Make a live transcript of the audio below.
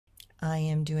I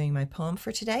am doing my poem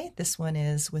for today. This one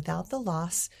is "Without the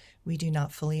loss, we do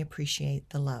not fully appreciate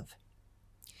the love."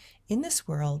 In this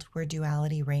world where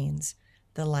duality reigns,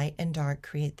 the light and dark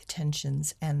create the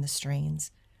tensions and the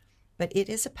strains. But it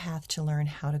is a path to learn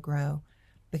how to grow,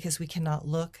 because we cannot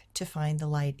look to find the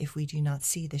light if we do not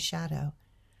see the shadow.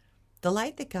 The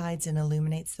light that guides and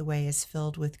illuminates the way is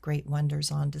filled with great wonders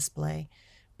on display,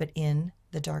 but in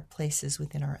the dark places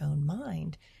within our own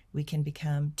mind, we can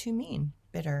become too mean,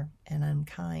 bitter, and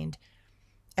unkind.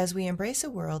 As we embrace a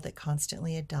world that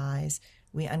constantly dies,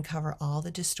 we uncover all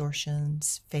the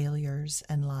distortions, failures,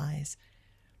 and lies.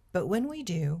 But when we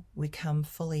do, we come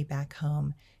fully back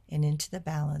home and into the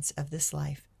balance of this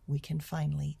life we can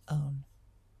finally own.